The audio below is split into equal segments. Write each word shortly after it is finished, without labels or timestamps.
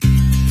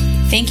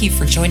Thank you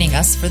for joining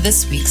us for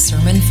this week's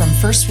sermon from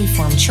First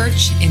Reformed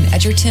Church in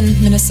Edgerton,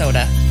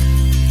 Minnesota.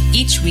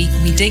 Each week,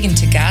 we dig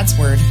into God's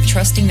Word,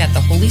 trusting that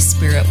the Holy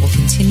Spirit will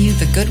continue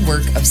the good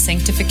work of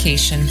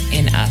sanctification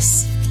in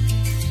us.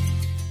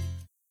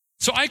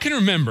 So I can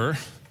remember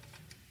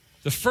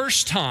the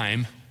first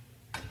time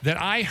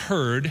that I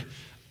heard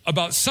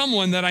about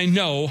someone that I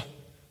know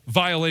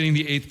violating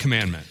the eighth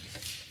commandment.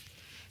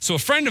 So a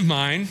friend of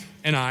mine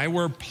and I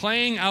were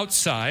playing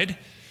outside,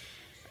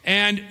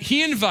 and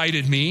he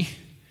invited me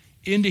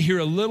in to hear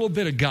a little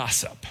bit of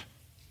gossip.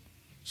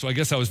 So I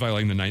guess I was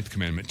violating the ninth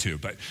commandment too.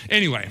 But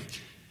anyway,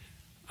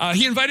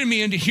 he invited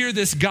me in to hear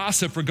this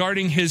gossip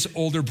regarding his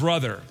older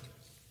brother.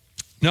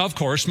 Now, of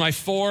course, my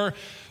 4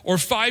 or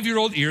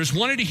 5-year-old ears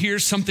wanted to hear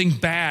something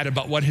bad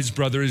about what his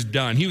brother has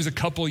done. He was a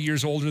couple of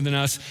years older than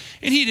us,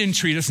 and he didn't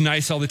treat us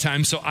nice all the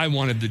time, so I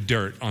wanted the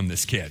dirt on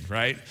this kid,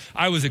 right?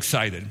 I was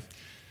excited.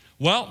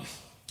 Well,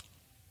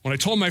 when I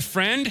told my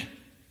friend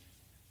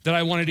that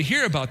I wanted to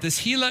hear about this,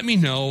 he let me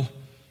know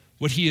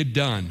what he had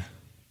done.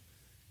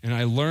 And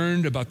I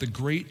learned about the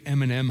great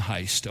M&M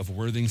heist of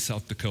Worthing,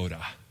 South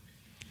Dakota.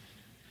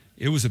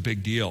 It was a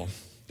big deal.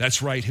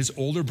 That's right, his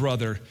older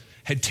brother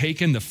had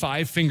taken the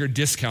 5-finger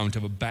discount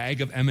of a bag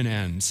of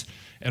M&Ms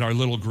at our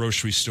little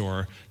grocery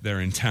store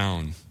there in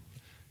town.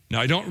 Now,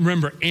 I don't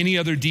remember any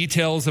other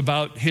details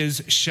about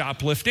his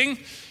shoplifting.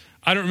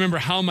 I don't remember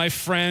how my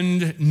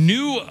friend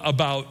knew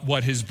about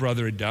what his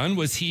brother had done.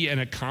 Was he an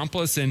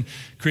accomplice in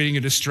creating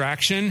a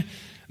distraction?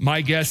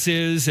 My guess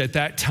is at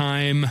that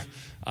time,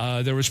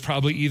 there was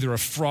probably either a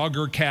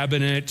Frogger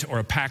cabinet or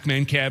a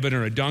Pac-Man cabinet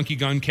or a Donkey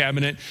Gun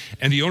cabinet,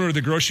 and the owner of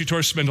the grocery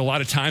store spent a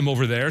lot of time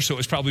over there, so it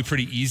was probably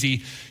pretty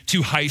easy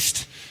to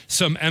heist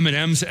some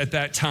M&Ms at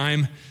that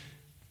time.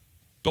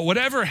 But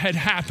whatever had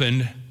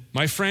happened,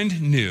 my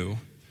friend knew.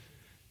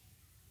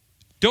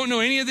 Don't know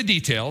any of the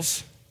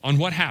details on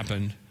what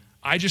happened.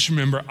 I just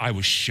remember I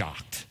was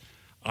shocked.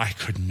 I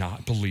could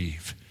not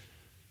believe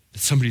that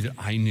somebody that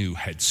I knew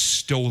had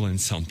stolen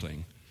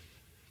something.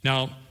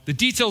 Now, the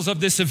details of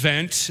this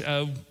event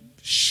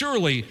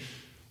surely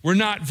were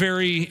not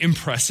very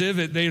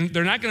impressive.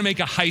 They're not going to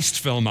make a heist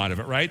film out of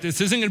it, right? This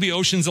isn't going to be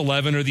Ocean's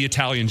 11 or The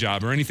Italian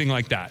Job or anything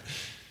like that.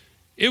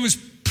 It was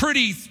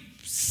pretty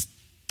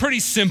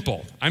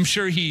simple. I'm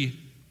sure he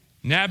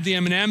nabbed the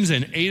M&Ms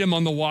and ate them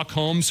on the walk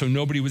home so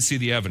nobody would see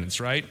the evidence,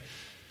 right?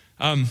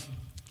 But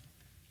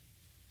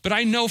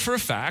I know for a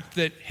fact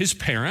that his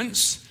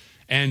parents,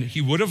 and he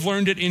would have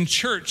learned it in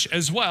church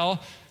as well,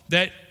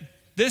 that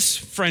this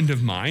friend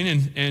of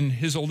mine and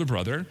his older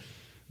brother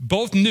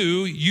both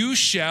knew, you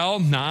shall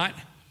not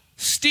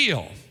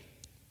steal.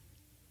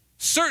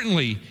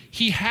 Certainly,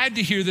 he had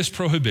to hear this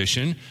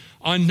prohibition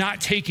on not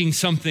taking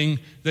something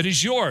that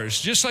is yours.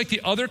 Just like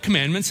the other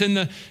commandments in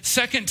the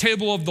second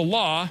table of the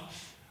law,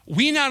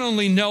 we not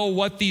only know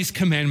what these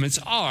commandments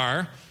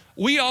are,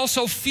 we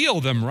also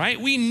feel them, right?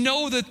 We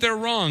know that they're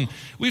wrong.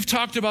 We've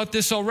talked about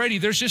this already.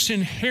 There's just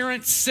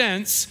inherent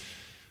sense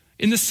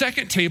in the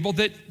second table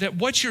that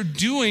what you're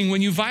doing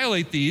when you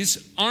violate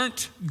these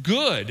aren't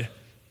good.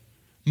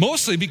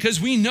 Mostly because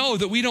we know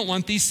that we don't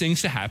want these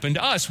things to happen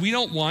to us. We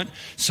don't want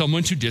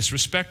someone to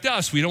disrespect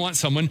us. We don't want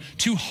someone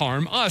to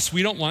harm us.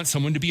 We don't want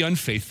someone to be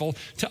unfaithful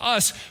to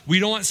us. We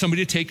don't want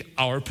somebody to take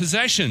our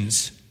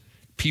possessions.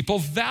 People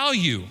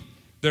value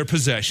their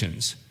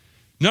possessions.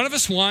 None of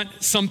us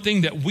want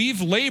something that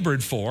we've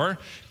labored for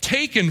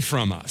taken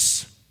from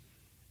us.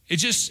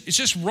 It's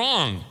just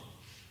wrong.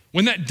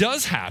 When that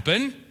does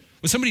happen,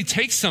 when somebody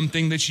takes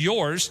something that's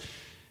yours,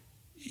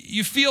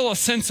 you feel a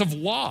sense of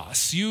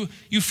loss. You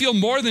feel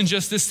more than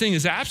just this thing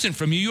is absent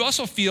from you. You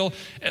also feel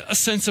a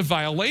sense of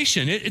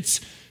violation. It's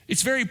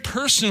very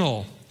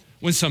personal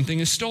when something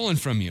is stolen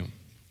from you.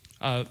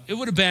 It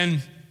would have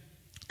been,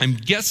 I'm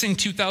guessing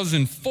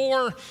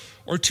 2004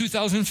 or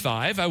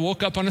 2005. I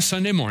woke up on a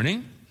Sunday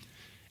morning,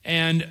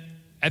 and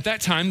at that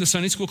time, the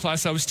Sunday school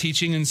class I was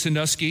teaching in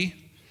Sandusky,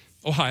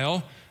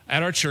 Ohio,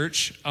 at our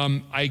church,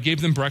 I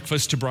gave them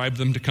breakfast to bribe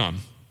them to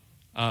come.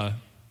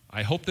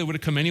 I hoped they would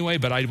have come anyway,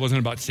 but I wasn't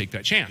about to take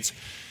that chance.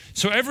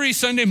 So every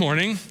Sunday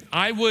morning,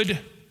 I would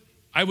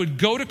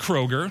go to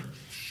Kroger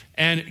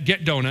and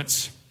get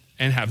donuts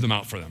and have them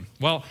out for them.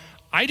 Well,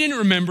 I didn't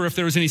remember if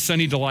there was any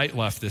Sunny Delight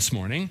left this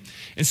morning.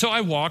 And so I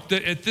walked.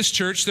 At this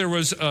church, there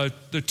was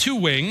the 2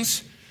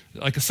 wings,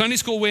 like a Sunday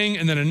school wing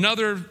and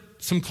then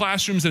some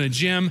classrooms and a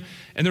gym.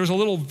 And there was a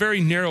little very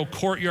narrow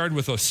courtyard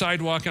with a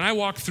sidewalk. And I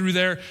walked through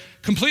there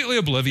completely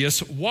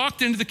oblivious,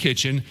 walked into the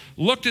kitchen,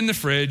 looked in the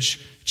fridge,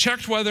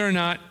 checked whether or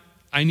not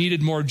I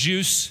needed more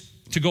juice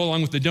to go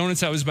along with the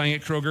donuts I was buying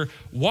at Kroger,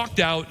 walked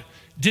out,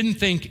 didn't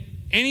think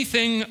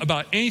anything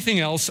about anything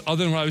else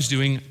other than what I was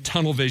doing,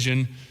 tunnel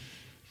vision.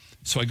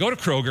 So I go to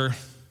Kroger,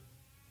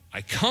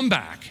 I come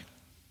back,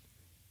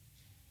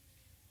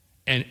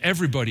 and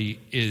everybody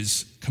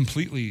is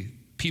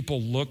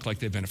people look like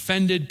they've been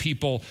offended,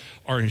 people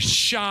are in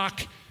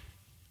shock.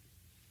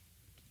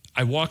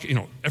 I walk,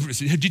 everybody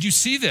said, did you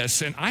see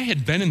this? And I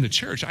had been in the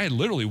church. I had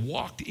literally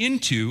walked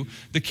into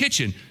the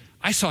kitchen.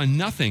 I saw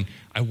nothing.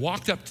 I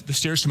walked up the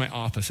stairs to my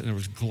office, and there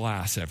was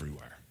glass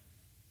everywhere.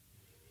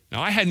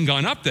 Now, I hadn't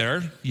gone up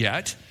there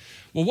yet.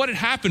 Well, what had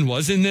happened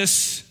was in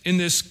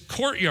this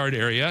courtyard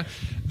area,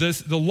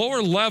 the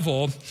lower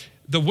level,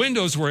 the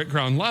windows were at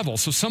ground level.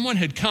 So someone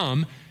had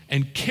come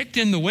and kicked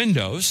in the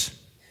windows,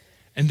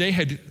 and they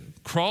had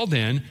crawled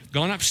in,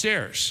 gone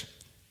upstairs.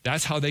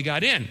 That's how they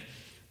got in.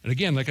 And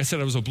again, like I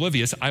said, I was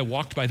oblivious. I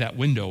walked by that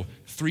window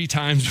 3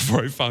 times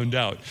before I found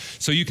out.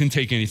 So you can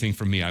take anything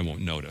from me, I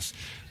won't notice.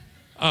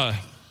 But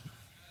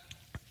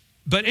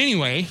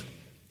anyway,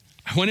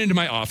 I went into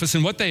my office,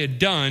 and what they had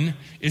done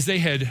is they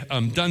had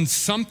done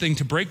something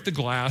to break the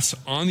glass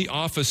on the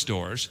office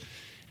doors,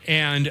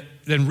 and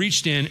then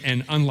reached in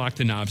and unlocked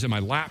the knobs. And my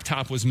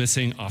laptop was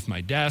missing off my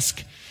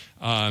desk.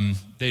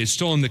 They had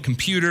stolen the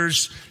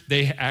computers.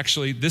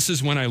 This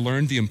is when I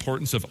learned the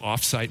importance of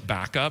offsite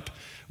backup.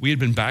 We had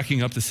been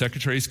backing up the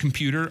secretary's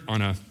computer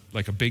on a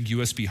big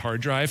USB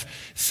hard drive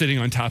sitting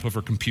on top of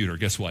her computer.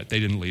 Guess what? They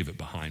didn't leave it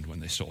behind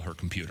when they stole her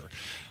computer.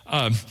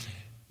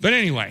 But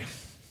anyway,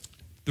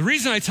 the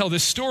reason I tell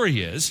this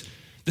story is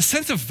the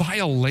sense of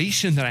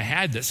violation that I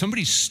had, that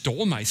somebody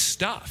stole my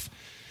stuff.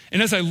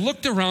 And as I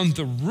looked around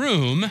the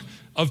room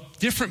of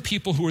different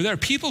people who were there,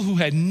 people who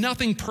had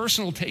nothing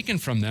personal taken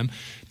from them,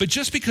 but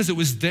just because it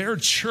was their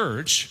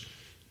church,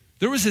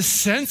 there was a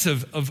sense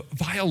of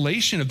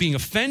violation, of being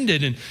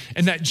offended,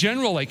 and that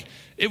general,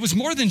 it was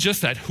more than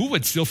just that who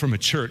would steal from a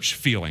church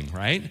feeling,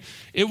 right?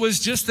 It was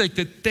just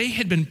that they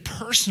had been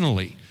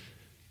personally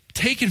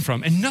taken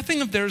from, and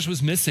nothing of theirs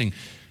was missing.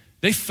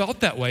 They felt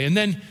that way. And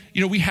then,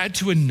 we had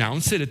to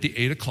announce it at the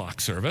 8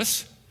 o'clock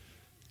service,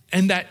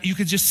 and that you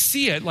could just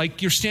see it,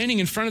 like you're standing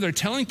in front of there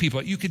telling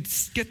people. You could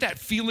get that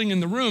feeling in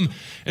the room.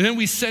 And then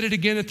we said it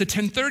again at the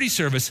 10:30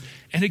 service.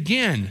 And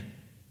again,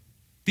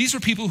 these were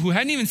people who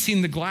hadn't even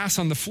seen the glass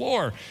on the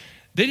floor.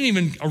 They didn't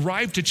even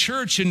arrive to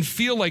church and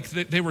feel like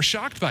they were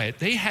shocked by it.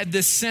 They had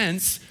this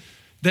sense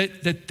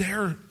that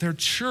their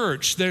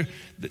church,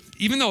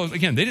 even though,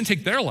 again, they didn't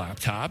take their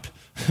laptop,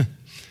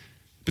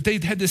 but they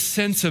had this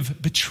sense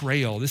of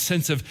betrayal, this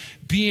sense of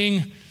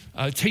being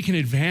taken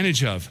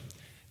advantage of.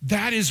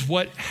 That is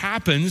what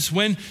happens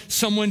when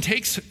someone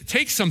takes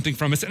something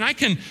from us. And I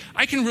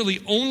can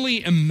really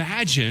only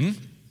imagine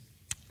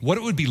what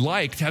it would be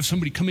like to have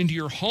somebody come into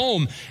your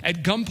home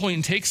at gunpoint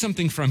and take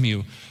something from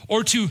you,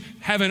 or to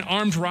have an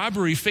armed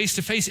robbery face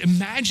to face.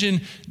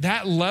 Imagine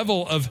that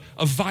level of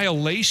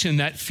violation,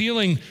 that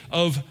feeling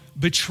of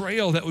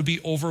betrayal that would be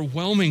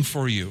overwhelming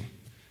for you.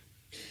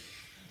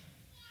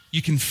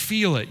 You can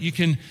feel it.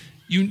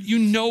 You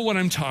know what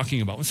I'm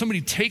talking about. When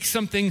somebody takes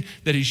something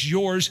that is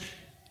yours,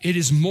 it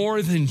is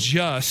more than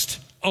just,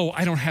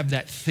 I don't have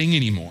that thing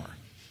anymore.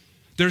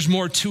 There's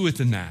more to it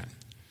than that.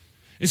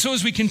 And so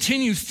as we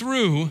continue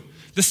through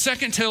the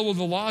second tale of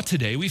the law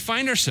today, we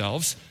find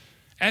ourselves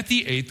at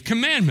the 8th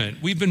commandment.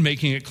 We've been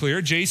making it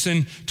clear.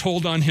 Jason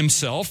told on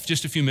himself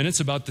just a few minutes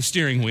about the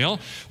steering wheel.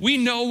 We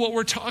know what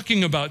we're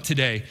talking about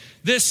today.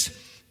 This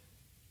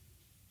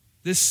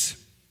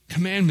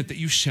commandment that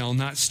you shall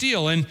not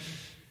steal. And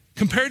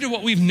compared to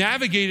what we've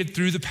navigated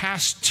through the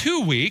past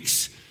 2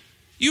 weeks,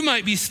 you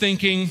might be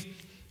thinking,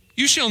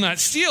 you shall not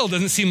steal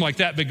doesn't seem like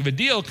that big of a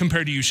deal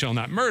compared to you shall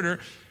not murder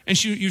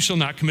and you shall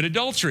not commit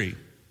adultery.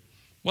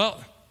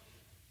 Well,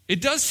 it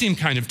does seem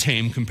kind of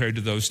tame compared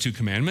to those 2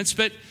 commandments,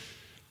 but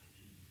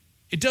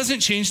it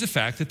doesn't change the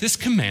fact that this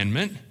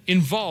commandment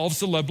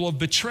involves the level of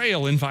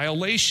betrayal and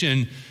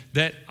violation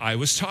that I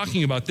was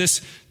talking about.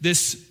 This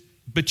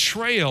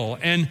betrayal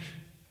and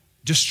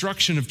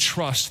destruction of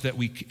trust that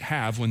we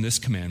have when this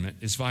commandment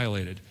is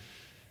violated.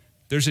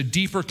 There's a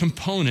deeper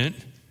component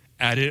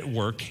at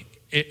work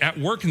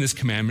in this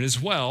commandment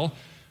as well,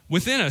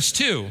 within us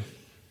too.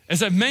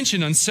 As I've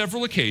mentioned on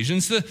several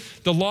occasions,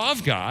 the law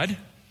of God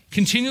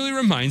continually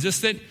reminds us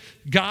that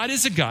God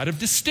is a God of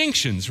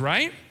distinctions,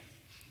 right?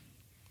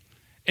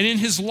 And in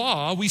his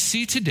law, we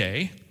see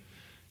today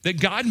that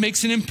God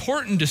makes an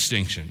important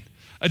distinction,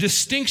 a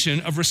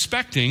distinction of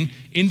respecting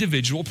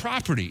individual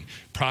property.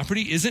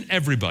 Property isn't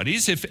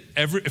everybody's.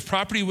 If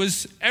property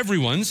was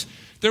everyone's,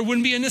 there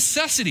wouldn't be a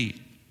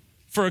necessity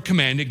for a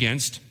command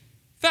against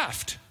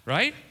theft,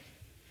 right?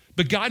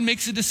 But God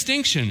makes a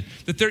distinction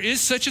that there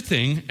is such a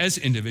thing as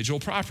individual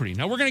property.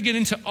 Now, we're going to get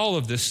into all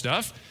of this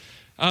stuff.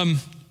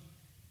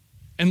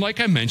 And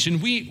like I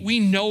mentioned, we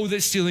know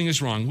that stealing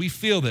is wrong. We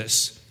feel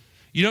this.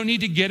 You don't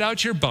need to get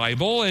out your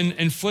Bible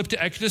and flip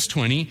to Exodus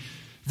 20,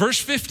 verse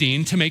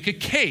 15, to make a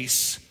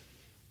case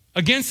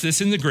against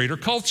this in the greater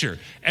culture.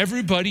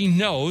 Everybody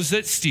knows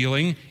that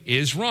stealing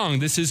is wrong.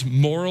 This is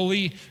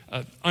morally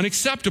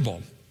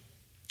unacceptable.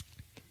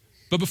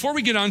 But before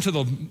we get on to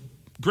the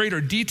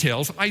greater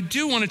details, I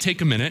do want to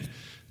take a minute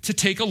to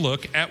take a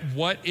look at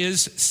what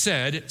is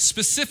said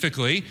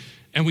specifically,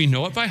 and we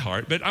know it by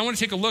heart, but I want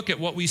to take a look at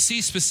what we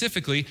see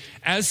specifically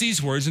as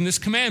these words in this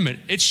commandment.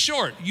 It's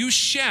short. You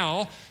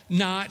shall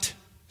not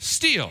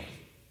steal.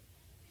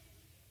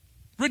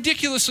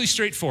 Ridiculously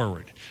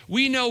straightforward.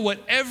 We know what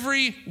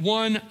every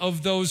one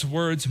of those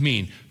words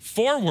mean.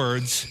 4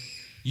 words,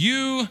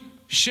 you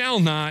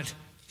shall not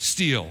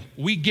steal.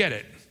 We get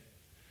it.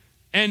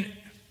 And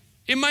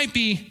it might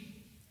be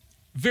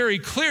very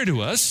clear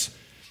to us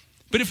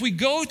But if we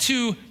go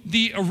to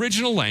the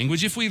original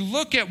language, if we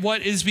look at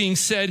what is being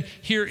said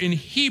here in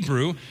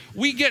Hebrew,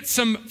 we get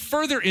some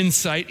further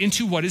insight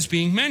into what is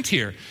being meant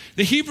here.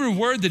 The Hebrew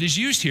word that is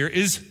used here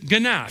is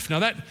ganaf. Now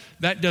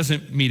that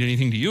doesn't mean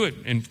anything to you,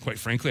 and quite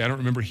frankly, I don't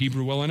remember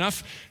Hebrew well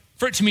enough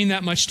for it to mean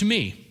that much to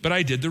me, but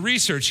I did the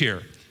research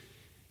here.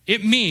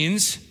 It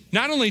means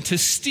not only to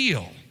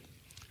steal,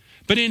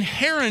 but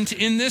inherent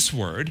in this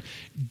word,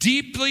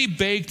 deeply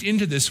baked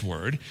into this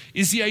word,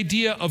 is the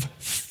idea of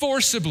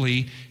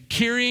forcibly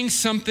carrying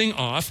something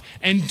off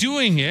and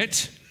doing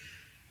it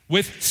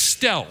with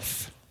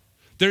stealth.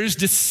 There is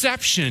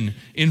deception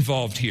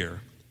involved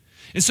here.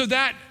 And so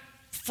that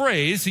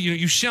phrase,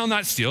 you shall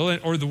not steal,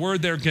 or the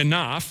word there,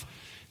 ganaf,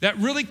 that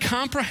really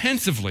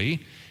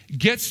comprehensively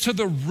gets to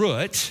the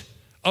root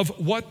of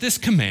what this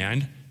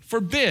command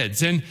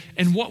forbids and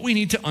what we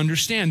need to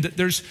understand,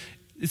 that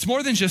it's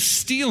more than just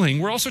stealing.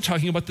 We're also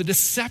talking about the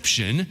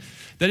deception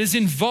that is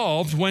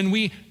involved when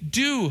we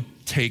do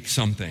take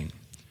something.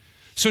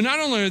 So not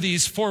only are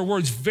these four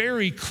words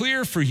very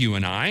clear for you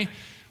and I,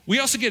 we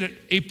also get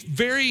a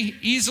very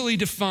easily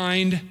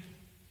defined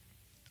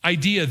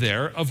idea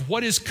there of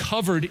what is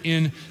covered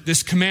in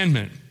this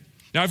commandment.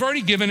 Now, I've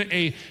already given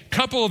a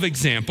couple of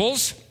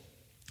examples.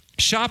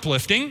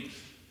 Shoplifting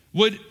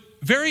would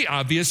very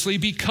obviously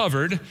be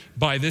covered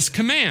by this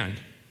command.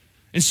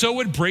 And so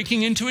would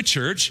breaking into a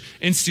church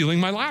and stealing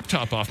my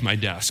laptop off my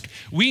desk.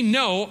 We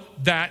know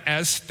that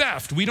as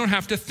theft. We don't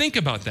have to think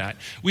about that.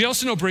 We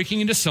also know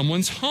breaking into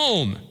someone's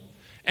home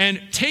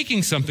and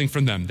taking something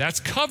from them.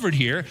 That's covered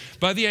here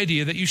by the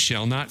idea that you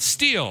shall not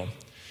steal.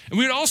 And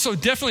we would also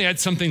definitely add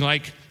something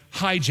like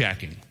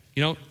hijacking.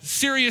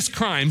 Serious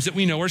crimes that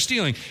we know are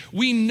stealing.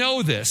 We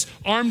know this.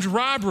 Armed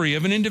robbery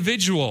of an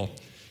individual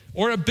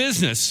or a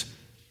business.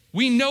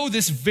 We know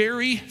this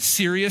very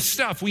serious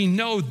stuff. We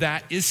know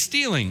that is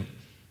stealing.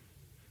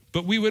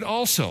 But we would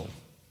also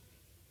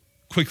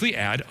quickly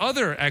add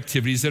other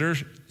activities that are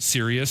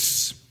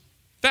serious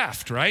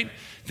theft, right?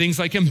 Things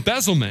like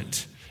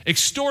embezzlement,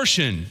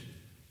 extortion.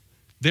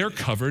 They're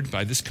covered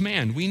by this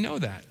command. We know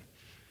that.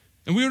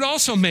 And we would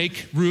also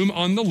make room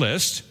on the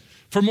list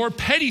for more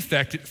petty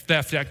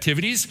theft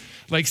activities,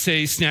 like,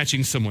 say,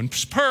 snatching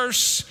someone's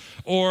purse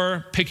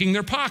or picking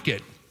their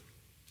pocket.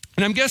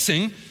 And I'm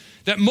guessing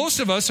that most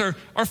of us are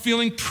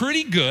feeling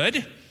pretty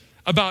good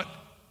about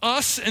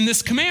us and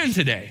this command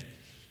today.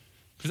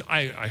 Because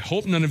I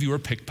hope none of you are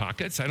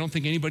pickpockets. I don't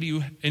think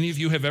any of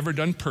you have ever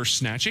done purse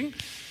snatching.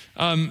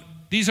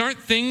 These aren't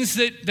things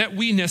that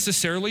we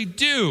necessarily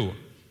do.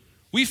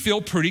 We feel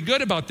pretty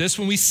good about this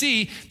when we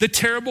see the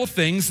terrible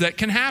things that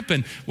can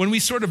happen. When we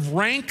sort of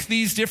rank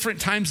these different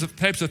types of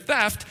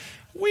theft,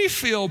 we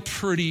feel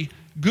pretty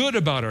good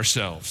about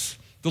ourselves.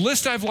 The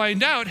list I've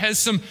lined out has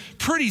some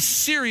pretty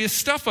serious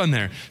stuff on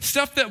there.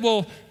 Stuff that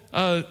will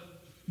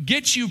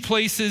get you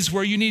places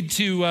where you need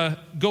to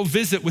go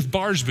visit with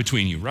bars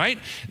between you, right?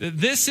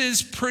 This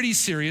is pretty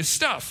serious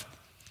stuff.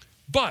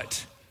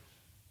 But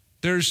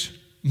there's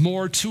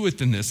more to it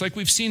than this. Like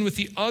we've seen with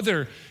the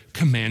other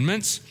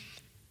commandments,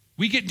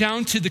 we get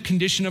down to the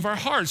condition of our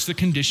hearts, the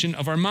condition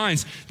of our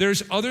minds.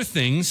 There's other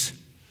things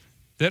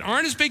that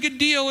aren't as big a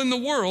deal in the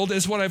world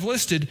as what I've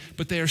listed,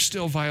 but they are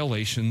still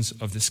violations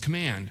of this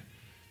command.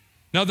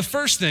 Now, the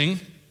first thing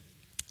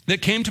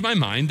that came to my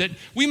mind, that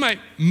we might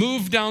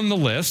move down the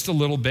list a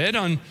little bit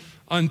on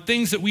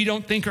things that we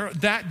don't think are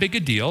that big a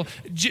deal.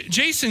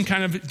 Jason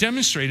kind of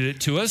demonstrated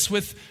it to us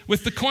with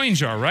the coin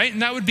jar, right?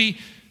 And that would be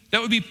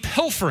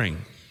pilfering.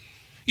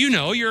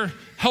 You're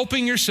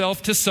helping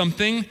yourself to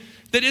something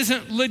that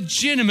isn't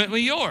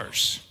legitimately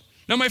yours.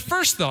 Now, my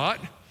first thought,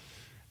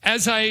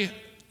 as I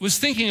was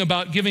thinking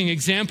about giving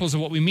examples of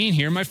what we mean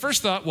here, my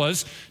first thought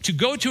was to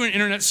go to an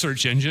internet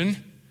search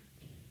engine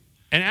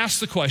and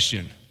ask the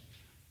question,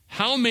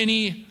 how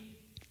many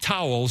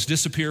towels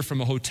disappear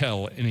from a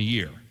hotel in a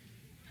year?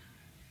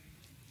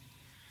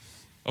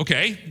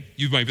 Okay,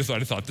 you might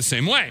have thought the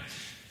same way.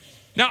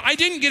 Now, I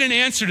didn't get an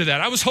answer to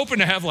that. I was hoping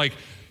to have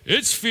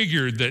it's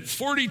figured that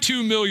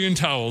 42 million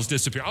towels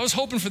disappear. I was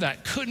hoping for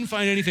that. Couldn't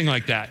find anything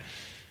like that.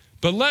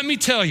 But let me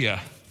tell you,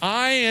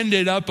 I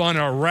ended up on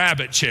a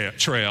rabbit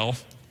trail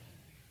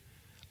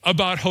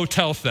about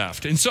hotel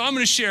theft. And so I'm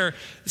going to share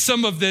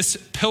some of this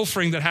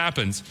pilfering that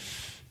happens.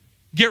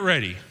 Get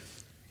ready.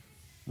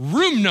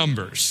 Room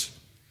numbers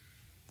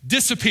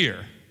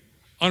disappear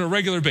on a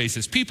regular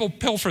basis. People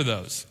pilfer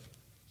those.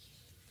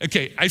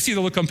 Okay, I see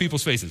the look on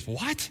people's faces.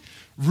 What?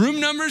 Room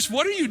numbers?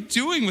 What are you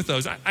doing with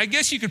those? I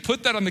guess you could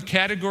put that on the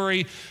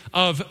category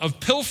of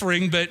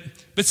pilfering, but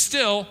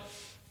still,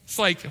 it's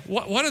like,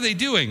 what are they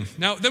doing?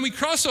 Now, then we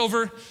cross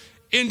over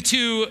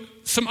into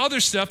some other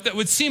stuff that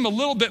would seem a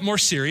little bit more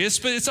serious,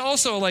 but it's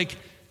also like,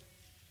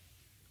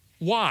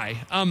 why?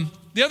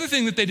 The other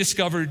thing that they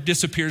discovered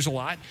disappears a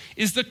lot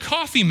is the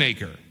coffee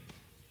maker.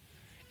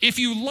 If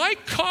you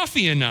like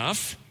coffee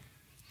enough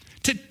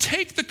to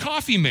take the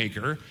coffee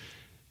maker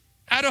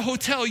at a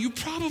hotel, you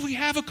probably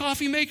have a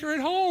coffee maker at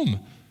home,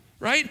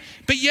 right?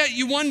 But yet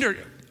you wonder,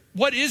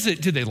 what is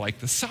it? Do they like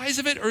the size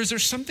of it? Or is there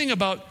something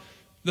about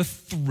the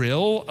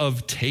thrill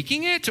of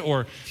taking it?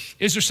 Or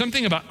is there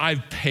something about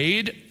I've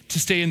paid to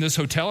stay in this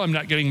hotel, I'm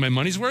not getting my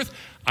money's worth,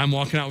 I'm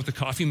walking out with the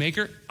coffee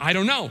maker? I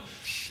don't know.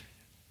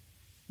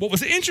 What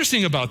was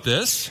interesting about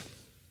this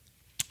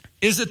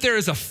is that there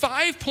is a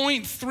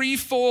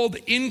 5.3-fold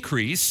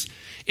increase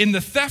in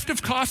the theft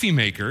of coffee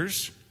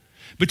makers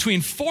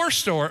between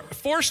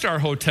four-star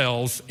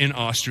hotels in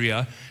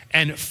Austria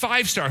and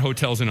 5-star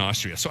hotels in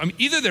Austria. So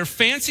either they're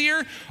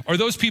fancier or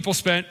those people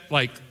spent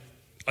like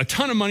a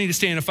ton of money to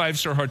stay in a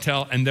 5-star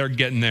hotel and they're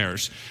getting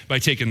theirs by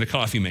taking the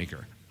coffee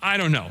maker. I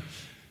don't know.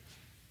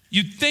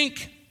 You'd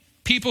think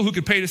people who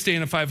could pay to stay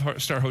in a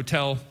 5-star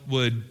hotel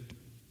would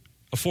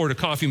afford a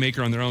coffee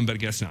maker on their own, but I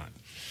guess not.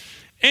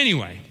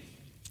 Anyway,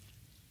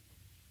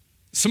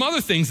 some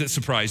other things that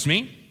surprised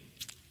me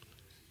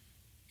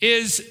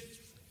is,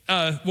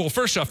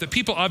 first off, that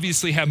people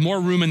obviously have more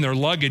room in their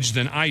luggage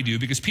than I do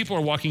because people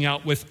are walking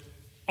out with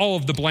all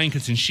of the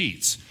blankets and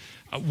sheets.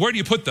 Where do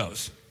you put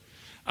those?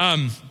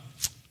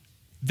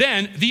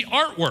 Then the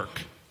artwork.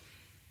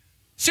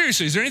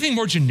 Seriously, is there anything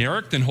more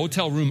generic than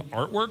hotel room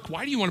artwork?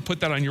 Why do you want to put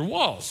that on your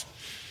walls?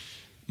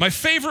 My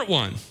favorite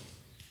one,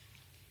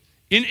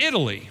 in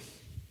Italy,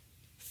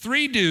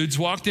 3 dudes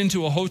walked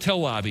into a hotel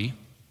lobby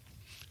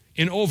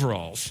in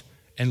overalls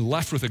and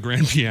left with a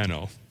grand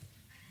piano.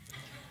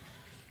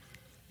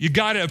 You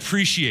got to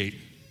appreciate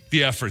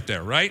the effort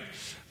there, right?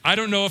 I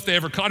don't know if they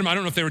ever caught him. I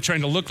don't know if they were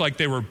trying to look like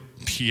they were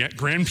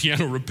grand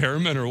piano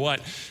repairmen or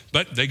what,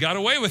 but they got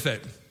away with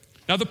it.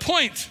 Now, the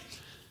point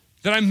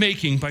that I'm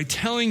making by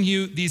telling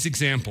you these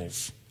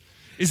examples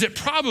is that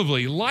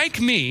probably, like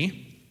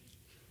me,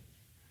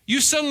 you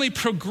suddenly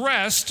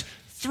progressed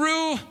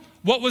through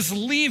what was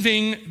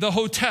leaving the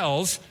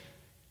hotels,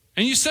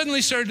 and you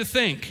suddenly started to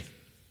think,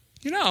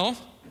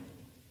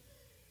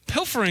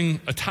 pilfering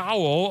a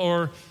towel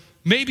or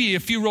maybe a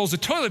few rolls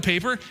of toilet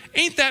paper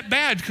ain't that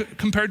bad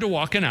compared to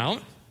walking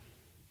out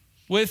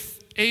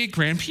with a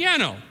grand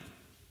piano.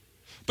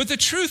 But the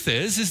truth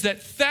is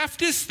that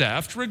theft is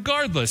theft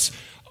regardless.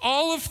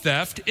 All of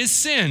theft is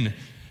sin.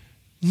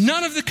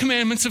 None of the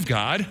commandments of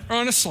God are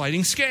on a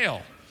sliding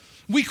scale.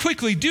 We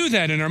quickly do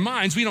that in our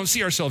minds. We don't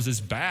see ourselves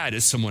as bad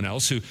as someone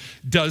else who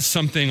does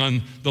something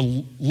on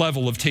the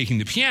level of taking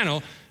the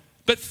piano,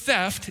 but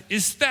theft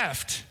is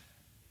theft.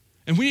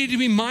 And we need to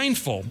be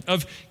mindful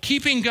of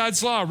keeping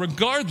God's law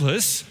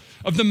regardless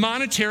of the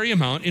monetary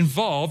amount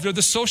involved or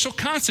the social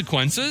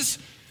consequences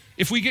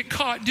if we get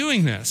caught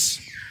doing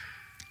this.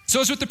 So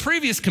as with the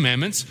previous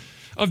commandments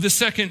of the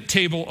second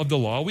table of the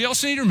law, we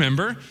also need to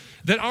remember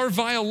that our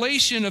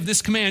violation of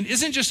this command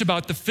isn't just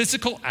about the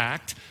physical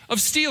act of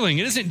stealing.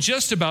 It isn't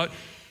just about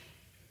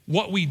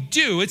what we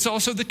do. It's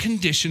also the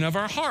condition of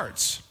our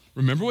hearts.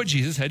 Remember what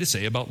Jesus had to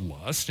say about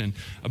lust and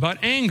about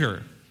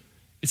anger.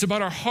 It's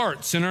about our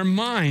hearts and our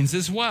minds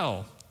as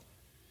well.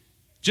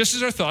 Just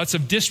as our thoughts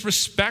of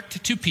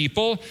disrespect to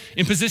people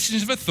in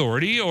positions of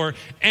authority or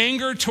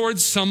anger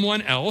towards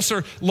someone else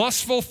or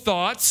lustful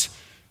thoughts,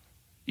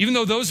 even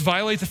though those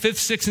violate the 5th,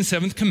 6th,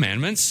 and 7th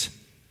commandments,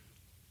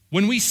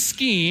 when we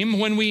scheme,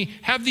 when we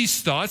have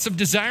these thoughts of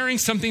desiring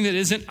something that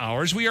isn't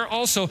ours, we are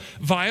also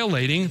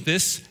violating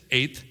this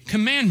 8th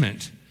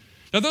commandment.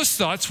 Now, those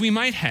thoughts we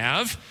might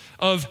have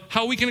of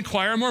how we can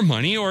acquire more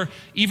money or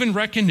even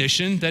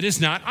recognition that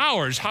is not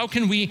ours. How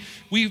can we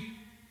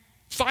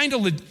find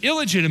an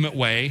illegitimate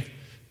way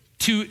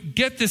to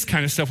get this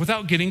kind of stuff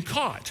without getting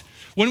caught?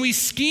 When we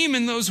scheme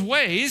in those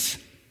ways,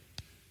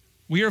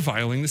 we are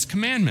violating this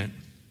commandment.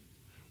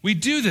 We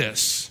do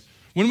this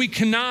when we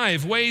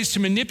connive ways to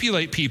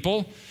manipulate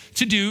people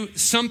to do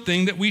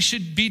something that we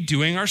should be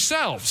doing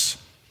ourselves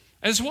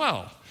as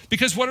well.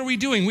 Because what are we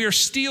doing? We are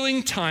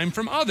stealing time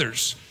from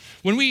others.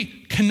 When we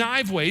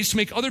connive ways to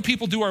make other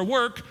people do our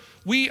work,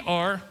 we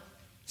are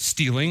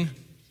stealing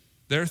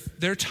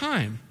their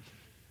time.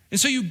 And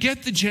so you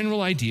get the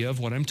general idea of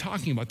what I'm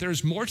talking about.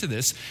 There's more to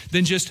this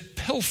than just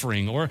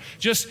pilfering or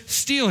just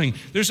stealing.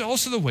 There's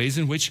also the ways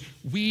in which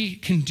we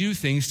can do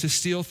things to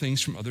steal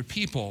things from other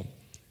people.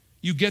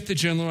 You get the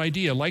general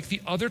idea. Like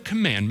the other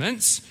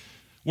commandments,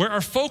 where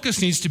our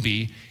focus needs to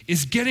be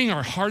is getting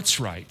our hearts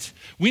right.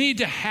 We need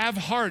to have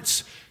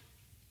hearts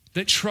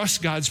that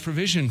trust God's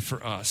provision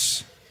for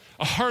us.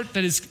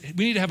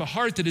 We need to have a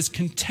heart that is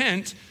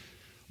content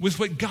with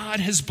what God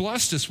has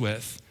blessed us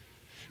with.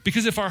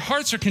 Because if our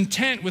hearts are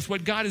content with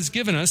what God has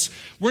given us,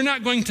 we're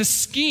not going to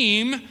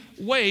scheme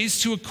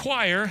ways to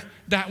acquire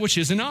that which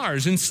isn't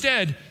ours.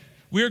 Instead,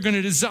 we are going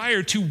to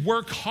desire to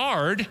work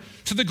hard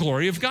to the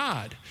glory of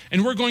God.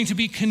 And we're going to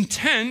be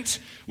content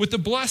with the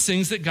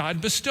blessings that God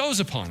bestows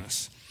upon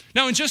us.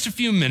 Now, in just a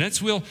few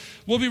minutes, we'll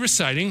be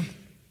reciting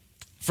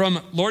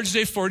from Lord's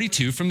Day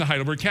 42 from the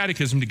Heidelberg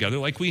Catechism together,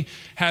 like we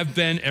have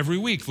been every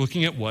week,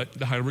 looking at what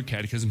the Heidelberg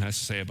Catechism has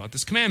to say about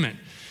this commandment.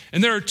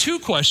 And there are 2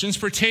 questions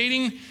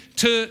pertaining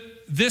to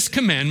this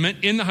commandment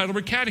in the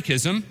Heidelberg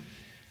Catechism.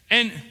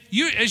 And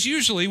as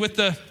usually with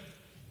the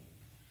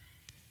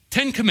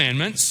 10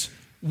 commandments,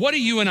 what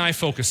do you and I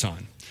focus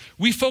on?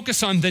 We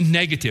focus on the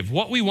negative,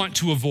 what we want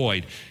to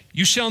avoid.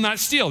 You shall not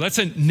steal. That's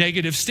a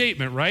negative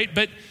statement, right?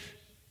 But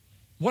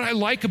what I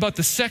like about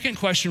the second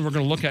question we're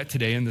going to look at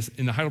today in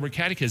the Heidelberg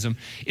Catechism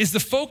is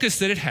the focus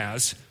that it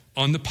has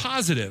on the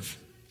positive.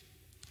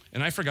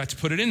 And I forgot to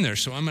put it in there,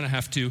 so I'm going to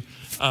have to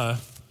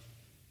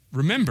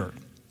remember.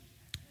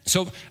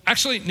 So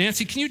actually,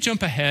 Nancy, can you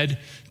jump ahead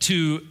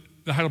to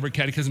the Heidelberg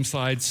Catechism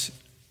slides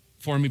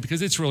for me?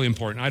 Because it's really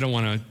important. I don't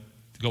want to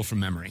go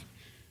from memory.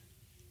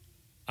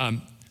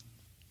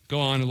 Go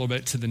on a little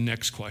bit to the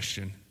next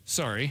question.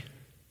 Sorry.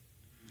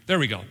 There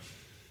we go.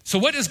 So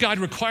what does God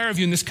require of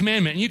you in this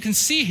commandment? And you can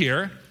see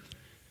here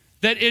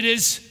that it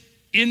is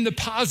in the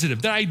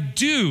positive, that I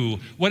do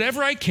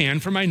whatever I can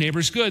for my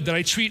neighbor's good, that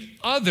I treat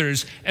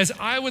others as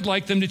I would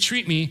like them to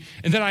treat me,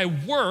 and that I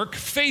work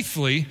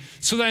faithfully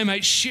so that I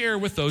might share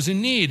with those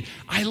in need.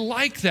 I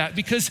like that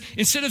because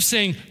instead of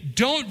saying,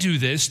 don't do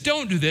this,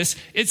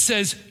 it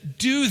says,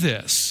 do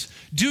this.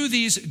 Do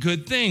these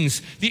good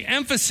things. The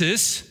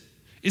emphasis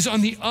is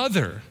on the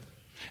other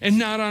and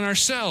not on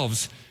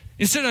ourselves.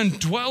 Instead of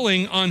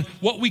dwelling on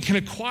what we can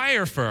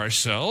acquire for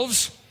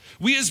ourselves,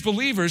 we as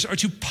believers are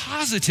to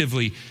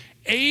positively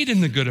aid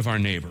in the good of our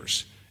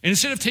neighbors. And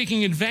instead of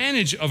taking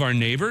advantage of our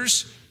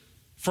neighbors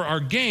for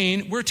our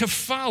gain, we're to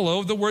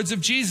follow the words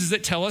of Jesus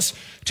that tell us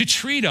to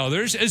treat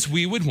others as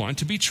we would want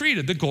to be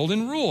treated, the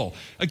golden rule.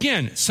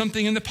 Again,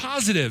 something in the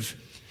positive.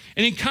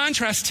 And in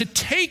contrast to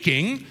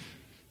taking,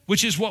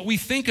 which is what we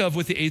think of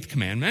with the eighth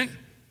commandment,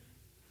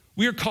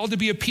 we are called to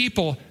be a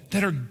people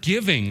that are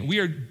giving. We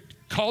are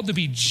called to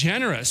be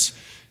generous,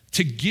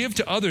 to give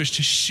to others,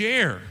 to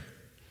share,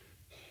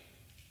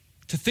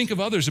 to think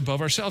of others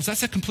above ourselves.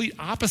 That's a complete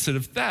opposite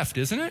of theft,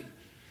 isn't it?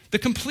 The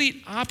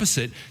complete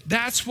opposite.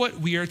 That's what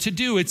we are to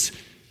do. It's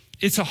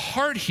a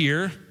heart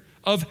here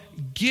of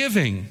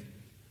giving,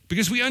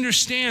 because we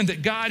understand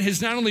that God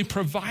has not only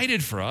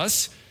provided for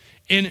us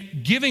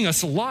in giving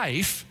us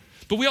life,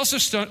 but we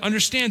also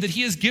understand that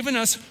he has given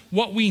us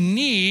what we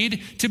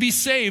need to be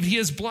saved. He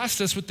has blessed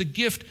us with the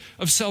gift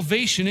of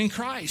salvation in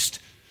Christ.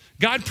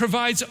 God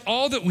provides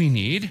all that we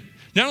need,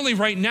 not only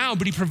right now,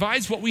 but he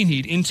provides what we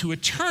need into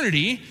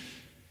eternity.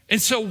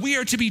 And so we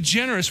are to be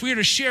generous. We are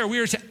to share. We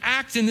are to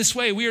act in this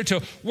way. We are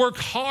to work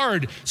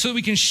hard so that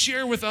we can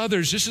share with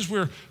others, just as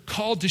we're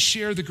called to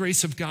share the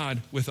grace of God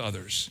with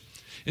others.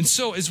 And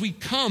so as we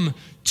come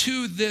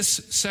to this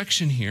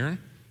section here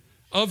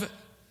of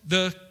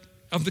the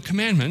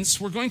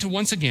commandments, we're going to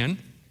once again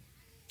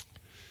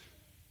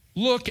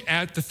look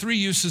at the three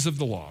uses of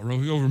the law.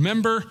 You'll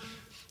remember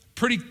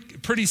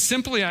pretty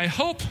simply, I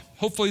hope.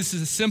 Hopefully this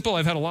is simple.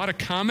 I've had a lot of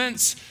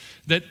comments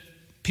that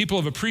people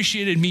have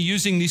appreciated me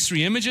using these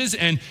three images,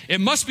 and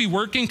it must be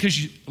working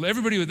because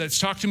everybody that's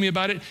talked to me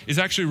about it is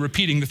actually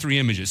repeating the three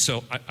images.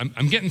 So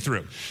I'm getting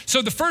through.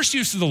 So the first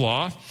use of the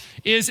law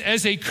is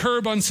as a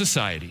curb on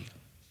society.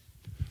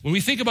 When we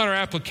think about our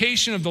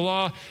application of the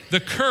law, the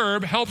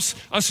curb helps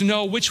us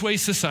know which way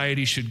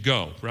society should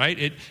go,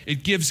 right?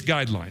 It gives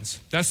guidelines.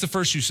 That's the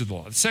first use of the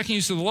law. The second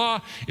use of the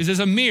law is as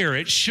a mirror.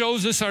 It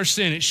shows us our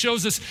sin. It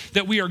shows us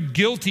that we are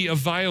guilty of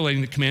violating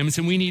the commandments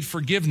and we need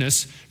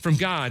forgiveness from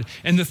God.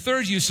 And the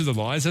third use of the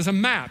law is as a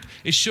map.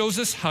 It shows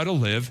us how to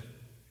live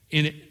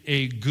in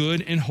a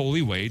good and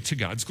holy way to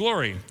God's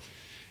glory.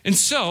 And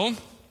so,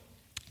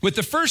 with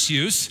the first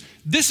use,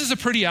 this is a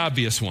pretty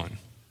obvious one.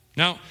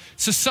 Now,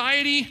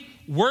 society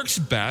works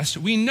best,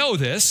 we know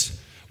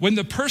this, when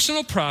the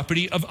personal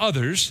property of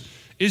others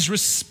is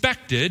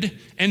respected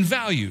and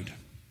valued.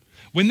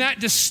 When that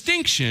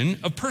distinction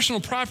of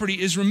personal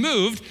property is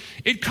removed,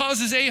 it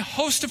causes a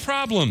host of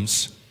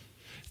problems.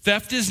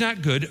 Theft is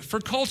not good for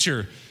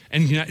culture,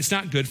 and it's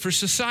not good for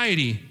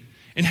society.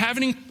 And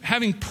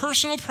having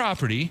personal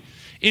property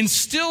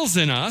instills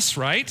in us,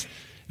 right,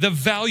 the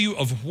value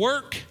of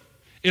work.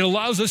 It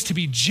allows us to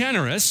be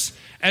generous,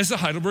 as the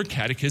Heidelberg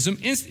Catechism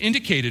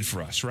indicated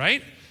for us,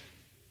 right?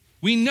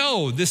 We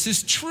know this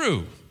is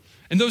true.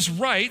 And those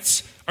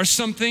rights are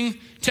something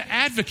to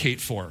advocate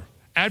for,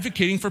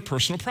 advocating for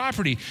personal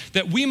property,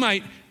 that we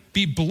might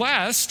be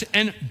blessed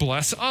and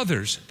bless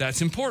others.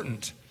 That's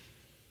important.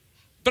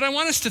 But I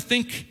want us to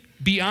think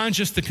beyond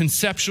just the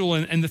conceptual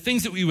and the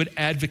things that we would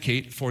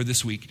advocate for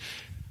this week.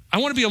 I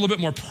want to be a little bit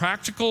more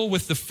practical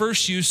with the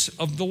first use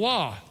of the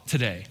law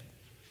today.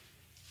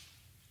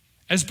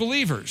 As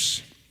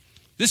believers,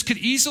 this could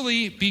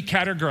easily be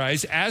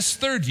categorized as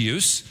third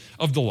use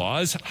of the law,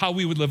 as how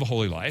we would live a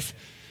holy life.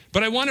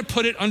 But I want to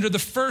put it under the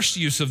first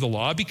use of the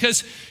law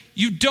because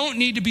you don't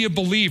need to be a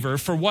believer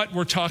for what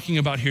we're talking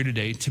about here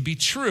today to be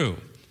true.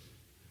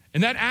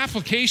 And that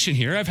application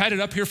here, I've had it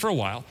up here for a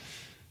while.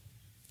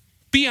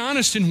 Be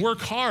honest and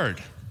work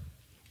hard.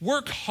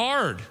 Work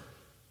hard.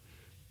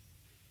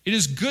 It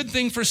is a good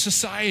thing for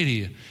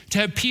society to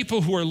have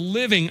people who are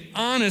living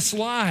honest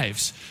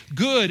lives,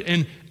 good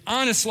and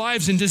honest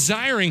lives, and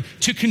desiring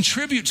to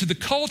contribute to the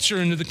culture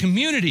and to the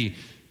community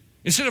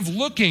instead of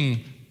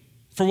looking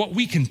for what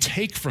we can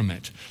take from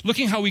it,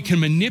 looking how we can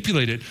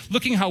manipulate it,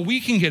 looking how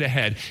we can get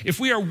ahead. If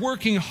we are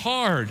working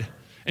hard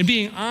and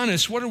being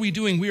honest, what are we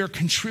doing? We are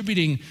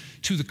contributing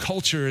to the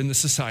culture and the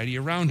society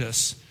around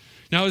us.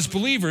 Now, as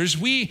believers,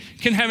 we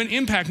can have an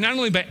impact not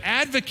only by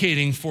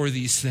advocating for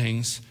these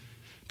things,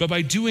 but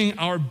by doing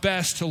our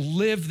best to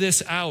live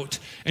this out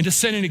and to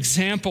set an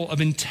example of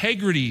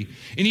integrity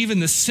in even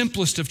the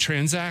simplest of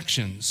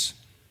transactions.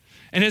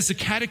 And as the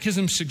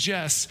Catechism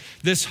suggests,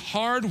 this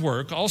hard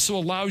work also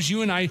allows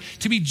you and I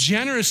to be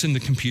generous in the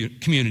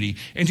community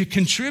and to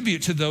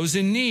contribute to those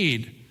in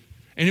need,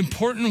 an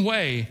important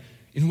way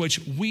in which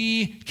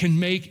we can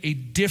make a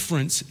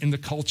difference in the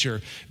culture.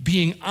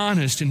 Being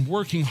honest and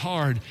working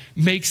hard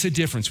makes a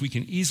difference. We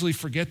can easily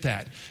forget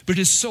that, but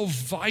it is so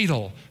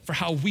vital for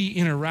how we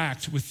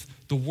interact with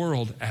the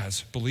world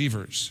as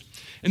believers.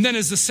 And then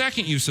as the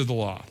second use of the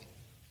law,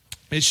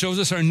 it shows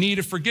us our need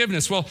of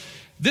forgiveness. Well,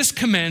 this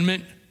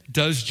commandment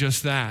does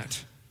just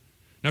that.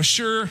 Now,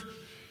 sure,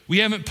 we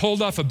haven't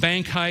pulled off a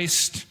bank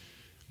heist.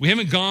 We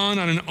haven't gone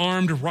on an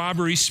armed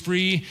robbery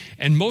spree,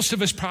 and most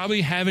of us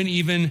probably haven't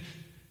even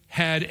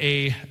had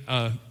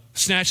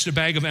snatched a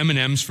bag of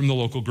M&Ms from the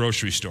local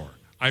grocery store.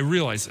 I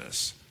realize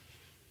this.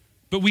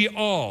 But we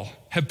all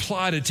have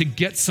plotted to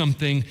get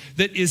something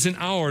that isn't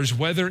ours,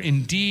 whether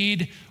in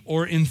deed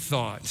or in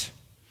thought.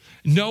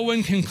 No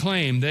one can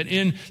claim that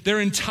in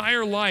their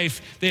entire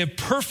life they have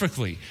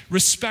perfectly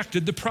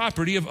respected the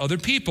property of other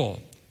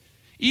people.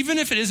 Even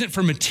if it isn't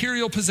for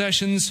material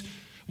possessions,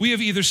 we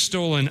have either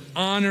stolen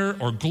honor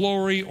or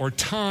glory or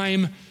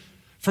time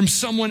from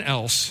someone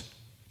else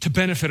to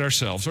benefit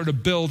ourselves or to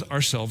build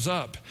ourselves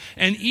up.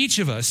 And each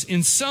of us,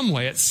 in some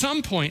way, at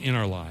some point in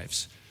our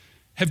lives,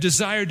 have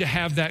desired to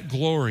have that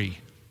glory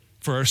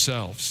for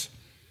ourselves.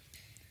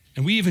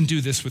 And we even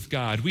do this with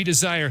God. We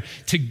desire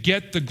to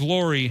get the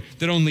glory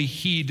that only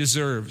He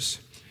deserves.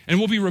 And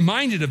we'll be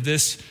reminded of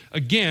this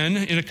again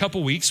in a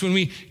couple weeks when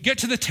we get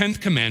to the 10th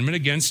commandment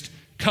against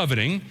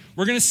coveting.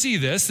 We're going to see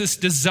this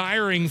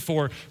desiring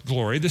for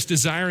glory, this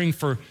desiring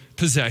for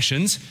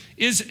possessions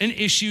is an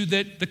issue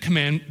that the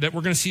command that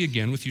we're going to see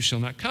again with you shall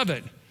not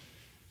covet.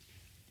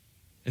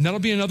 And that'll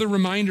be another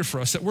reminder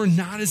for us that we're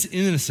not as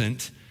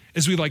innocent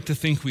as we like to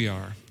think we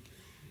are.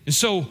 And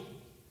so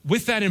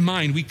with that in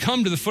mind, we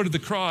come to the foot of the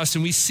cross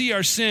and we see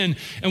our sin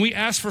and we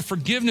ask for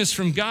forgiveness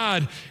from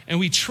God and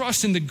we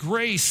trust in the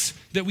grace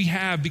that we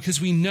have because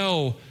we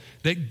know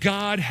that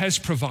God has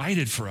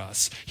provided for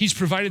us. He's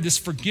provided this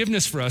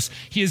forgiveness for us.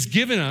 He has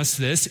given us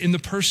this in the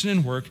person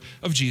and work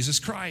of Jesus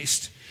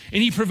Christ.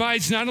 And He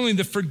provides not only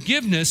the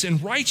forgiveness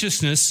and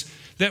righteousness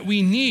that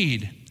we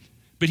need,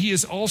 but He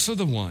is also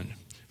the one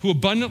who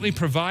abundantly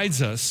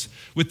provides us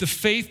with the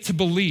faith to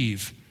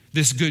believe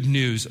this good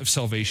news of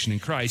salvation in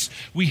Christ.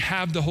 We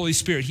have the Holy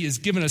Spirit. He has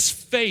given us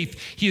faith.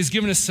 He has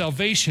given us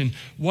salvation.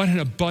 What an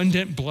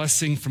abundant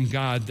blessing from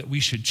God that we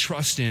should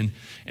trust in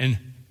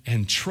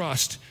and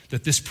trust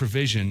that this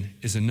provision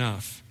is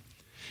enough.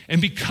 And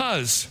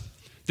because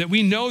that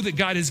we know that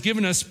God has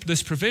given us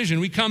this provision,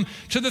 we come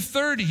to the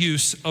third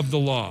use of the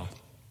law.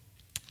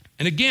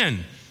 And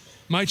again,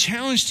 my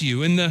challenge to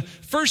you in the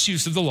first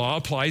use of the law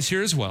applies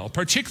here as well,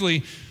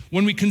 particularly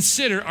when we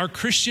consider our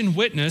Christian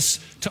witness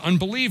to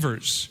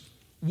unbelievers.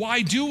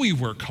 Why do we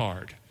work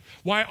hard?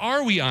 Why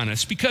are we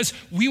honest? Because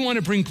we want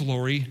to bring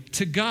glory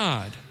to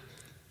God.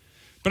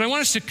 But I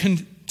want us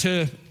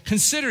to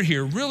consider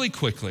here really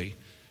quickly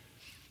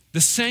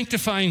the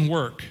sanctifying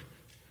work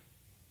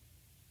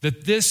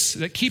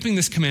that keeping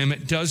this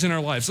commandment does in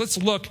our lives. Let's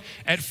look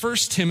at 1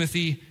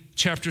 Timothy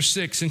chapter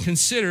 6 and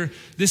consider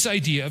this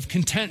idea of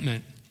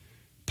contentment.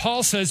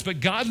 Paul says, "But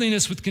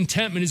godliness with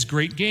contentment is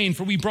great gain,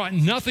 for we brought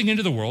nothing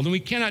into the world, and we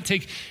cannot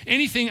take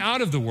anything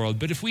out of the world.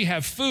 But if we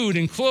have food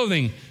and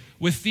clothing,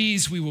 with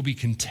these we will be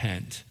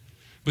content.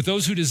 But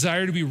those who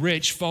desire to be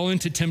rich fall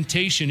into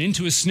temptation,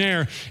 into a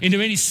snare, into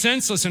many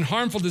senseless and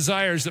harmful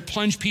desires that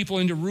plunge people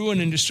into ruin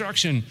and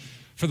destruction.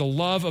 For the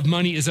love of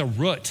money is a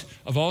root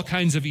of all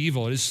kinds of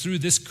evil. It is through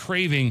this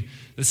craving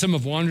that some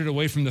have wandered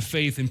away from the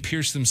faith and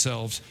pierced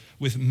themselves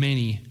with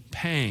many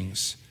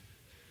pangs."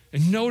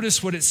 And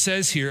notice what it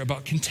says here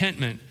about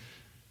contentment.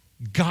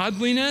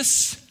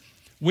 Godliness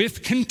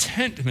with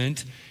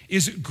contentment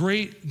is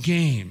great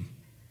gain.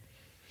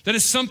 That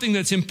is something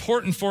that's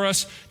important for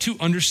us to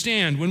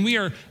understand. When we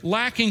are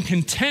lacking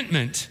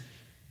contentment,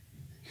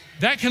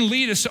 that can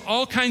lead us to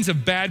all kinds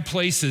of bad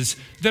places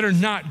that are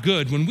not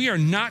good. When we are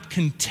not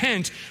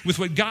content with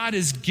what God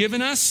has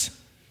given us,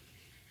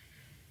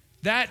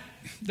 that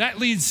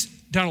leads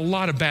down a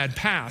lot of bad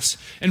paths.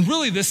 And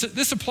really,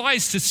 this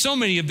applies to so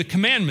many of the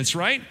commandments,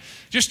 right?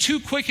 Just two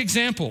quick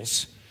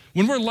examples.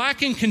 When we're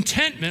lacking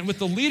contentment with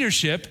the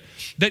leadership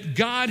that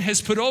God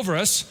has put over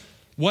us,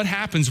 what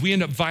happens? We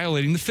end up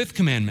violating the fifth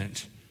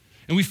commandment.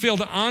 And we fail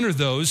to honor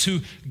those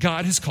who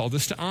God has called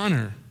us to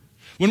honor.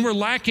 When we're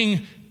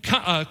lacking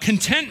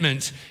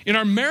contentment in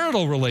our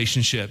marital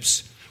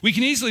relationships, we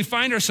can easily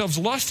find ourselves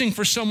lusting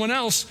for someone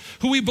else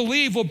who we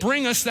believe will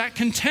bring us that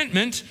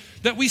contentment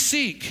that we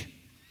seek.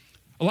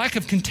 A lack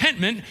of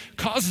contentment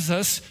causes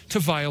us to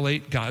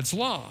violate God's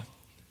law.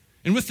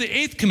 And with the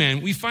eighth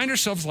commandment, we find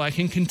ourselves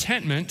lacking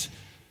contentment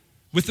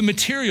with the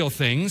material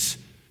things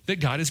that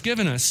God has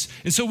given us.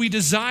 And so we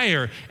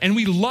desire and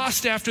we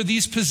lust after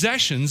these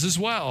possessions as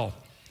well.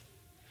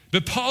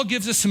 But Paul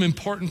gives us some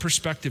important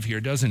perspective here,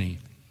 doesn't he?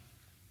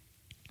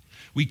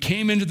 We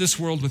came into this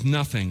world with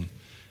nothing,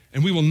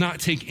 and we will not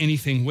take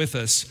anything with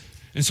us.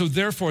 And so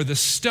therefore, the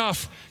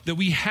stuff that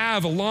we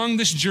have along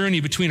this journey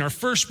between our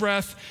first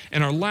breath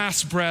and our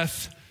last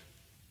breath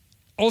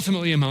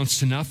ultimately amounts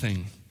to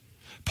nothing.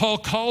 Paul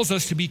calls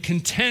us to be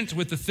content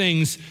with the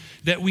things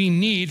that we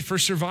need for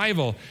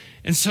survival.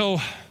 And so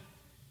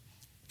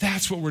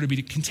that's what we're to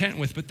be content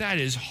with, but that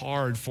is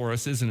hard for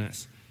us, isn't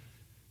it?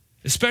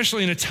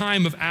 Especially in a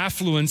time of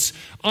affluence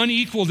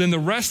unequaled in the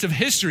rest of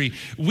history.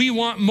 We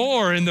want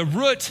more, and the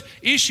root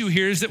issue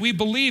here is that we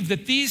believe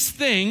that these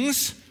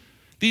things,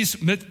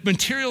 these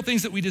material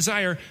things that we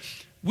desire,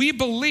 we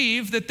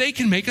believe that they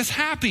can make us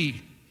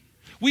happy.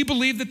 We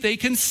believe that they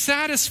can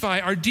satisfy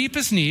our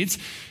deepest needs.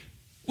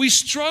 We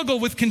struggle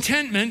with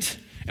contentment,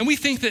 and we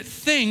think that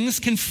things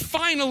can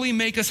finally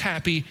make us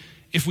happy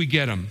if we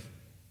get them.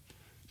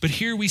 But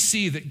here we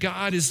see that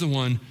God is the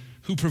one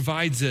who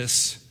provides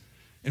this,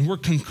 and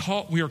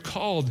we are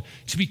called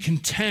to be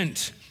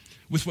content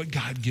with what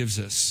God gives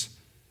us.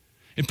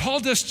 And Paul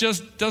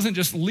doesn't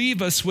just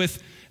leave us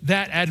with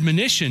that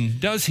admonition,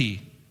 does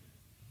he?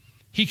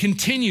 He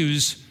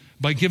continues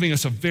by giving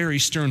us a very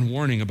stern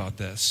warning about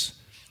this.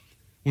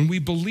 When we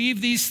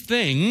believe these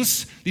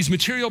things, these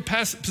material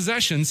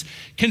possessions,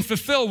 can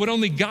fulfill what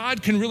only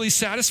God can really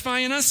satisfy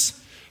in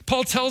us,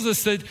 Paul tells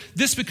us that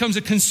this becomes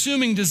a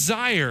consuming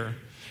desire.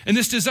 And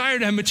this desire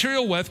to have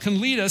material wealth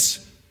can lead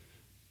us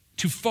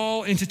to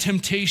fall into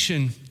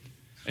temptation.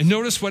 And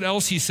notice what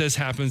else he says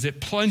happens.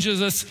 It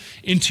plunges us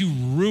into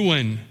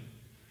ruin.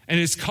 And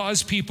it's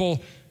caused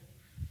people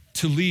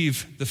to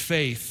leave the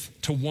faith,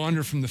 to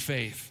wander from the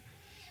faith.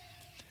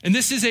 And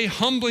this is a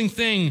humbling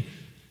thing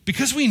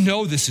because we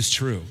know this is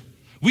true.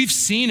 We've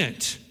seen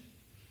it.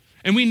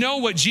 And we know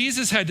what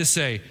Jesus had to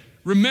say.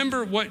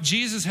 Remember what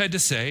Jesus had to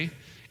say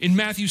in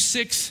Matthew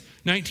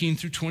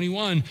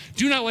 6:19-21.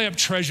 Do not lay up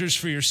treasures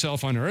for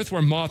yourself on earth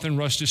where moth and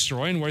rust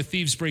destroy and where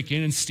thieves break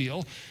in and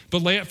steal,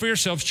 but lay up for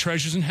yourselves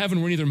treasures in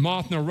heaven where neither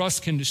moth nor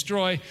rust can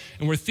destroy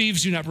and where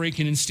thieves do not break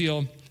in and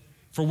steal.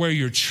 For where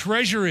your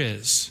treasure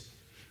is,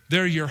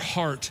 there your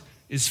heart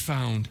is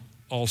found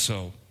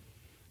also.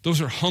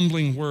 Those are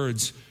humbling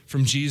words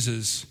from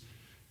Jesus.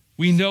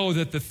 We know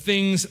that the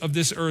things of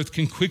this earth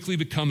can quickly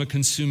become a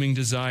consuming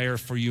desire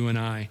for you and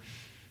I.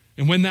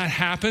 And when that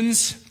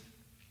happens,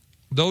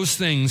 those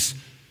things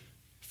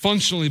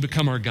functionally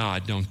become our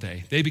God, don't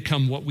they? They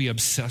become what we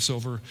obsess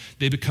over.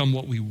 They become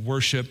what we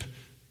worship.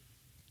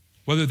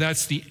 Whether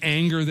that's the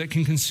anger that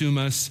can consume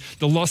us,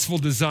 the lustful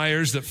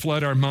desires that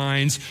flood our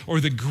minds, or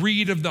the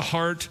greed of the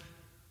heart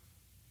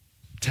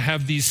to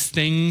have these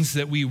things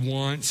that we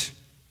want,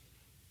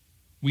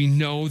 we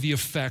know the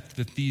effect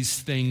that these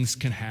things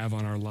can have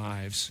on our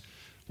lives.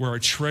 Where our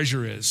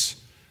treasure is,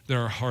 there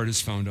our heart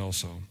is found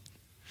also.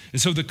 And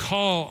so the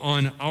call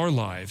on our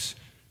lives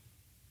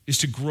is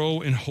to grow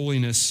in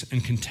holiness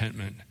and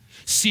contentment.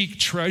 Seek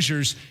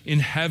treasures in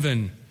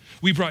heaven.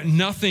 We brought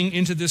nothing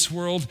into this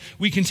world.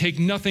 We can take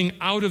nothing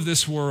out of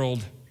this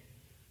world.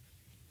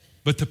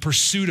 But the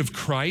pursuit of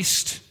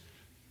Christ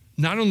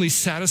not only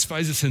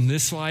satisfies us in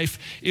this life,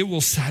 it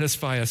will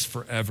satisfy us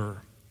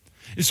forever.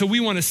 And so we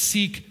want to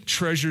seek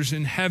treasures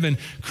in heaven.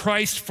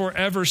 Christ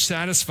forever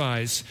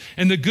satisfies.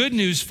 And the good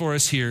news for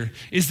us here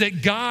is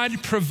that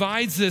God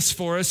provides this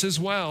for us as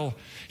well.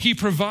 He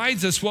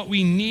provides us what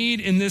we need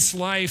in this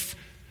life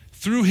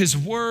through his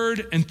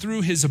word and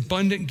through his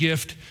abundant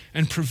gift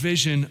and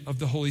provision of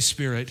the Holy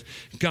Spirit.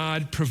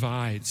 God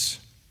provides.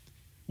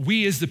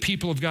 We as the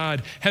people of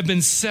God have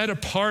been set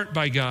apart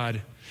by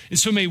God. And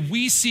so may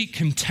we seek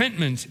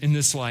contentment in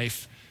this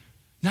life,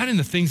 not in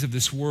the things of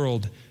this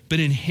world, but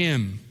in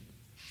him.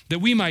 That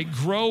we might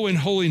grow in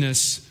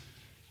holiness,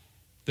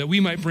 that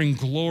we might bring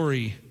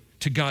glory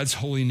to God's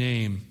holy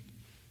name.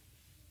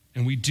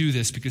 And we do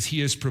this because he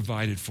has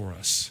provided for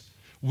us.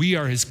 We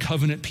are his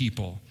covenant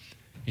people,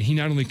 and he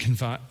not only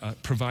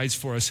provides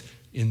for us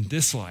in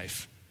this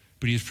life,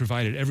 but he has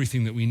provided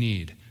everything that we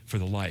need for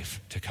the life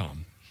to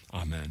come.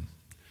 Amen.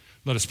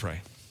 Let us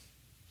pray.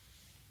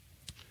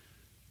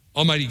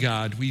 Almighty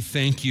God, we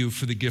thank you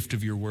for the gift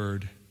of your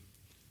word.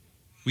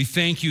 We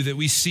thank you that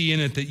we see in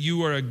it that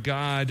you are a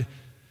God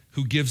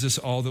who gives us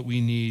all that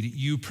we need.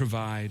 You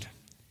provide.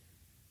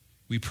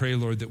 We pray,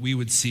 Lord, that we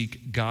would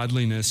seek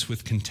godliness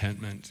with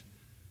contentment,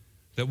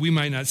 that we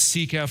might not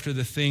seek after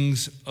the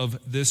things of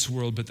this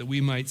world, but that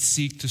we might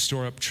seek to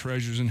store up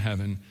treasures in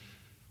heaven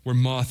where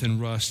moth and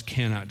rust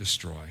cannot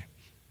destroy.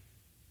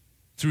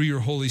 Through your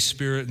Holy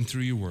Spirit and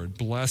through your word,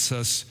 bless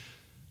us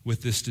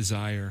with this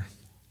desire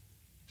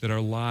that our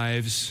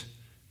lives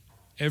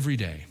every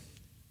day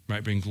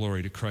might bring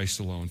glory to Christ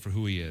alone for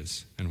who he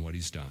is and what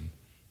he's done.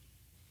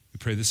 We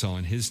pray this all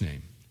in his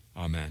name.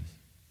 Amen.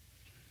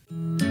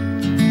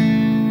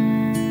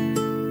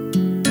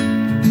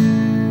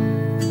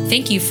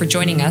 Thank you for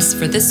joining us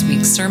for this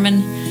week's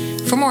sermon.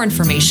 For more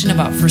information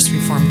about First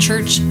Reformed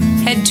Church,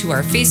 head to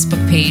our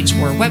Facebook page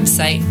or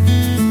website,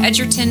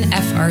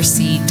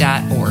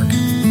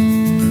 edgertonfrc.org.